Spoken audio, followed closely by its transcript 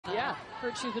Yeah,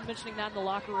 heard she's been mentioning that in the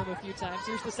locker room a few times.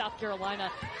 Here's the South Carolina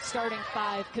starting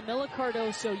five. Kamilla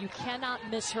Cardoso, you cannot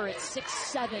miss her at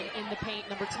 6'7" in the paint,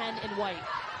 number 10 in white.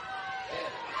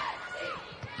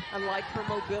 I like her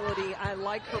mobility. I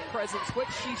like her presence. What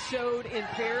she showed in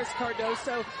Paris,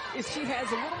 Cardoso, is she has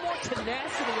a little more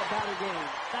tenacity about her game.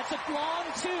 That's a long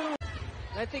two.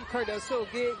 I think Cardoso will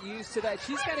get used to that.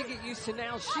 She's got to get used to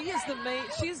now. She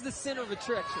is the center of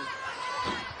attraction.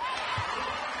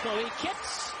 Chloe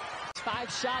Kitts.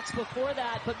 5 shots before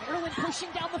that, but Maryland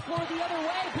pushing down the floor the other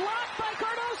way. Blocked by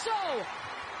Cardoso.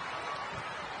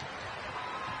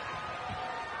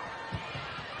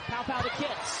 Pow to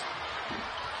Kitts.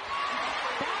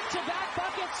 Back-to-back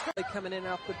buckets. Coming in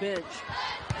off the bench.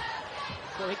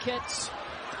 Chloe Kitts.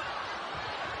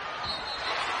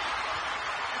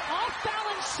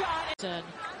 Off-balance shot.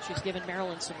 She's given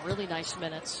Maryland some really nice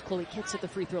minutes. Chloe Kitts at the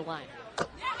free throw line.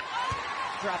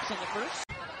 Drops in the first.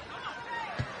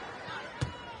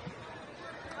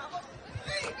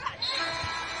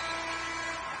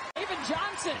 Raven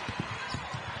Johnson.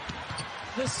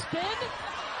 The spin.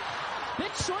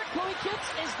 Bit short. Chloe Kitts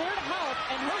is there to help,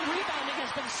 and her rebounding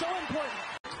has been so important.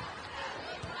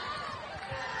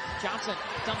 Johnson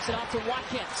dumps it off to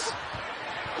Watkins.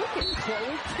 Look at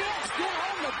Chloe Kitts. Get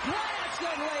on the glass,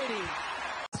 young lady.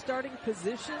 Starting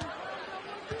position.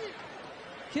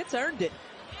 Kitts earned it.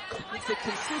 It's a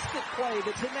consistent play,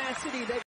 the tenacity that